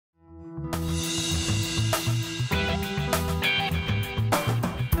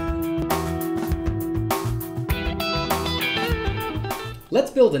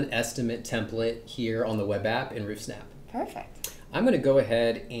let's build an estimate template here on the web app in RoofSnap. Perfect. I'm going to go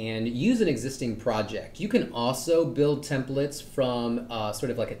ahead and use an existing project. You can also build templates from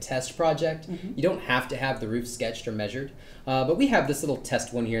sort of like a test project. You don't have to have the roof sketched or measured, but we have this little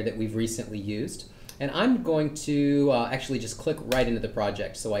test one here that we've recently used. And I'm going to actually just click right into the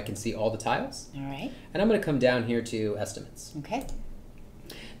project so I can see all the tiles. All right. And I'm going to come down here to estimates. Okay.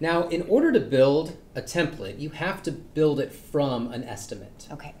 Now, in order to build a template, you have to build it from an estimate.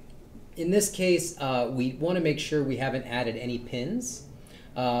 Okay. In this case, we want to make sure we haven't added any pins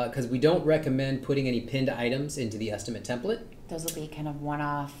because we don't recommend putting any pinned items into the estimate template. Those will be kind of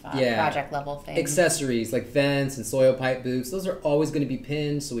one-off project level things. Accessories like vents and soil pipe boots, those are always going to be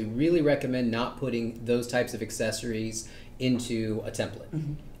pinned, so we really recommend not putting those types of accessories into a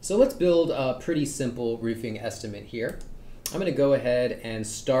template. So let's build a pretty simple roofing estimate here. I'm going to go ahead and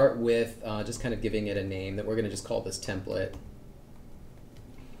start with just kind of giving it a name that we're going to just call this template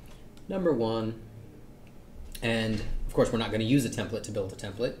number 1. And of course, we're not going to use a template to build a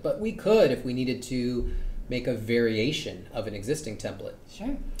template, but we could if we needed to make a variation of an existing template.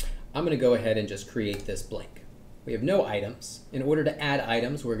 Sure. I'm going to go ahead and just create this blank. We have no items. In order to add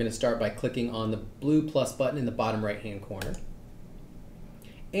items, we're going to start by clicking on the blue plus button in the bottom right-hand corner.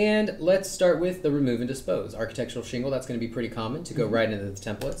 And let's start with the remove and dispose. Architectural shingle, that's going to be pretty common to go right into the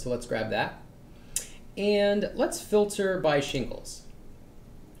template, so let's grab that. And let's filter by shingles.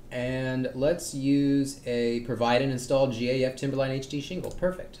 And let's use a provide and install GAF Timberline HD shingle.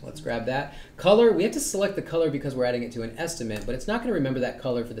 Perfect. Let's grab that. Color, we have to select the color because we're adding it to an estimate, but it's not going to remember that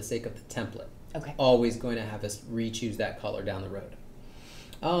color for the sake of the template. Okay. Always going to have us re-choose that color down the road.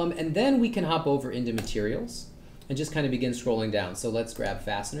 And then we can hop over into materials and just kind of begin scrolling down. So let's grab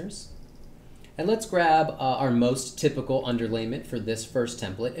fasteners. And let's grab our most typical underlayment for this first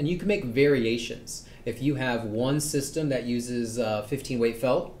template. And you can make variations. If you have one system that uses 15 weight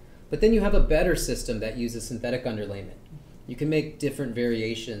felt, but then you have a better system that uses synthetic underlayment, you can make different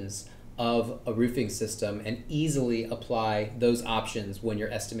variations of a roofing system and easily apply those options when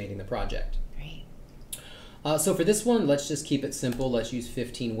you're estimating the project. Great. So for this one, let's just keep it simple. Let's use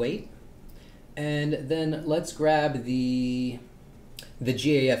 15 weight. And then let's grab the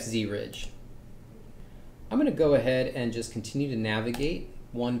GAF Z-Ridge. I'm going to go ahead and just continue to navigate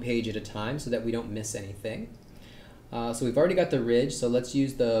one page at a time so that we don't miss anything. So we've already got the ridge, so let's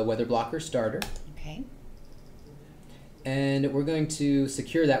use the weather blocker starter. Okay. And we're going to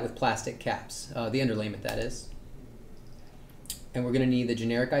secure that with plastic caps, the underlayment that is. And we're going to need the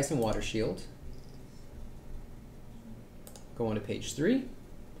generic ice and water shield. Go on to page 3.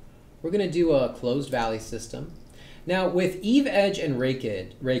 We're going to do a closed valley system. Now with eave edge and rake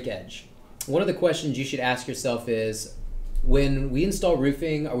edge, one of the questions you should ask yourself is, when we install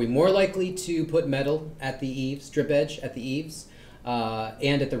roofing, are we more likely to put metal at the eaves, strip edge at the eaves,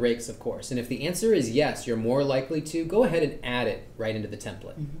 and at the rakes, of course? And if the answer is yes, you're more likely to, go ahead and add it right into the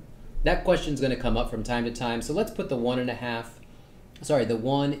template. That question is going to come up from time to time. So let's put the 1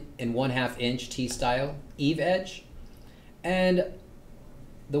 1.5 inch T-style eave edge, and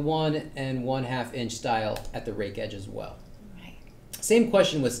the 1 1/2 inch style at the rake edge as well. Right. Same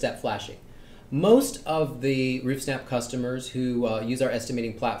question with step flashing. Most of the RoofSnap customers who use our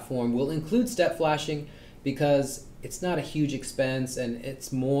estimating platform will include step flashing because it's not a huge expense and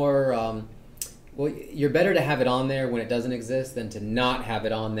it's more, well, you're better to have it on there when it doesn't exist than to not have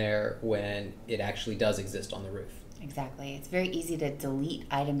it on there when it actually does exist on the roof. Exactly. It's very easy to delete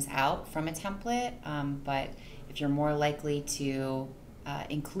items out from a template, but if you're more likely to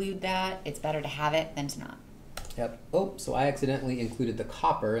include that, it's better to have it than to not. Yep. Oh, so I accidentally included the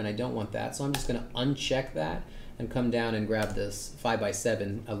copper and I don't want that, so I'm just going to uncheck that and come down and grab this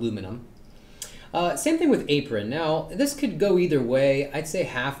 5x7 aluminum. Same thing with apron. Now, this could go either way. I'd say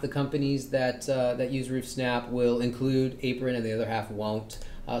half the companies that use RoofSnap will include apron and the other half won't.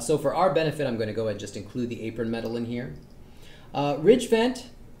 So for our benefit, I'm going to go ahead and just include the apron metal in here. Ridge vent,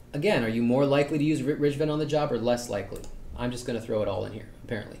 again, are you more likely to use ridge vent on the job or less likely? I'm just going to throw it all in here,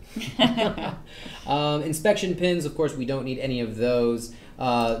 apparently. Inspection pins, of course, we don't need any of those.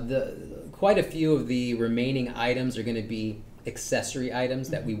 Quite a few of the remaining items are going to be accessory items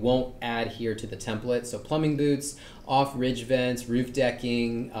that we won't add here to the template. So plumbing boots, off ridge vents, roof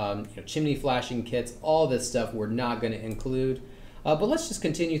decking, chimney flashing kits, all this stuff we're not going to include. But let's just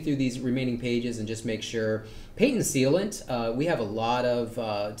continue through these remaining pages and just make sure. Paint and sealant, we have a lot of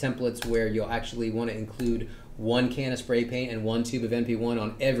templates where you'll actually want to include 1 can of spray paint and 1 tube of NP1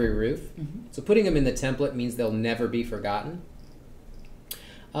 on every roof. So putting them in the template means they'll never be forgotten.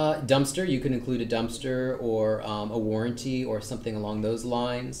 Dumpster, you can include a dumpster or a warranty or something along those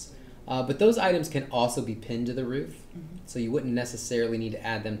lines. But those items can also be pinned to the roof, so you wouldn't necessarily need to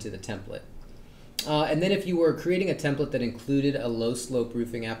add them to the template. And then if you were creating a template that included a low slope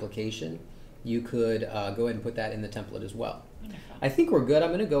roofing application, you could go ahead and put that in the template as well. Wonderful. I think we're good. I'm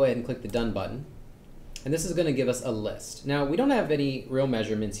going to go ahead and click the Done button. And this is going to give us a list. Now, we don't have any real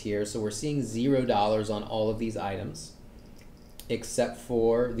measurements here, so we're seeing $0 on all of these items, except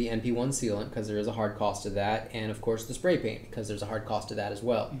for the NP1 sealant, because there is a hard cost to that, and of course the spray paint, because there's a hard cost to that as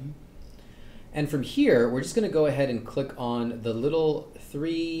well. And from here, we're just going to go ahead and click on the little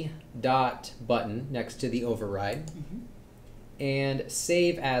 3-dot button next to the override and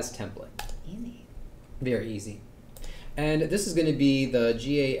save as template. Easy. Very easy. And this is going to be the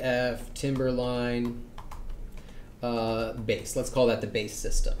GAF Timberline base. Let's call that the base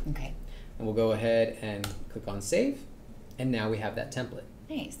system. Okay. And we'll go ahead and click on save. And now we have that template.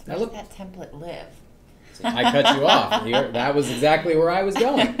 Nice. Now Where look, does that template live? see, I cut you off. That was exactly where I was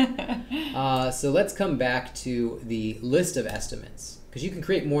going. So let's come back to the list of estimates, because you can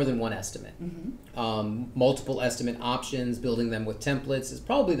create more than one estimate. Multiple estimate options, building them with templates is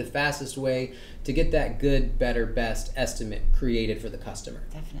probably the fastest way to get that good, better, best estimate created for the customer.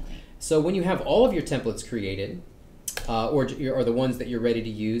 Definitely. So when you have all of your templates created, or the ones that you're ready to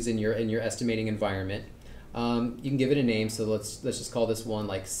use in your estimating environment, you can give it a name. So let's just call this one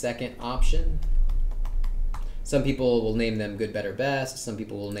like second option. Some people will name them good, better, best. Some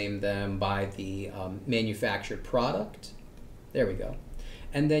people will name them by the manufactured product. There we go.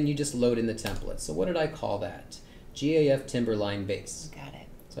 And then you just load in the template. So what did I call that? GAF Timberline base. Got it.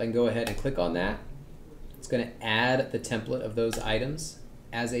 So I can go ahead and click on that. It's going to add the template of those items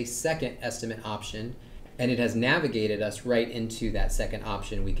as a second estimate option, and it has navigated us right into that second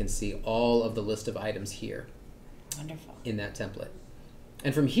option. We can see all of the list of items here. Wonderful. In that template.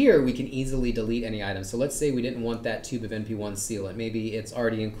 And from here, we can easily delete any items. So let's say we didn't want that tube of NP1 sealant. Maybe it's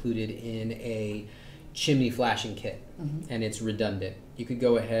already included in a chimney flashing kit and it's redundant. You could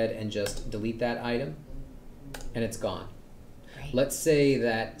go ahead and just delete that item and it's gone. Great. Let's say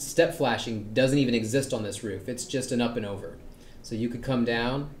that step flashing doesn't even exist on this roof. It's just an up and over. So you could come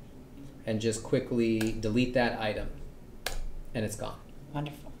down and just quickly delete that item and it's gone.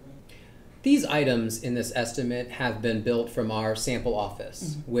 Wonderful. These items in this estimate have been built from our sample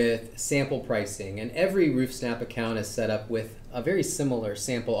office with sample pricing, and every RoofSnap account is set up with a very similar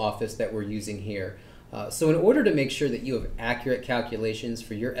sample office that we're using here. So in order to make sure that you have accurate calculations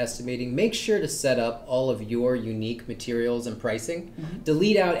for your estimating, make sure to set up all of your unique materials and pricing.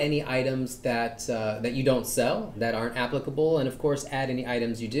 Delete out any items that you don't sell, that aren't applicable, and of course add any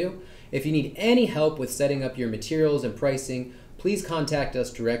items you do. If you need any help with setting up your materials and pricing, please contact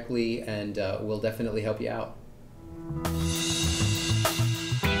us directly and we'll definitely help you out.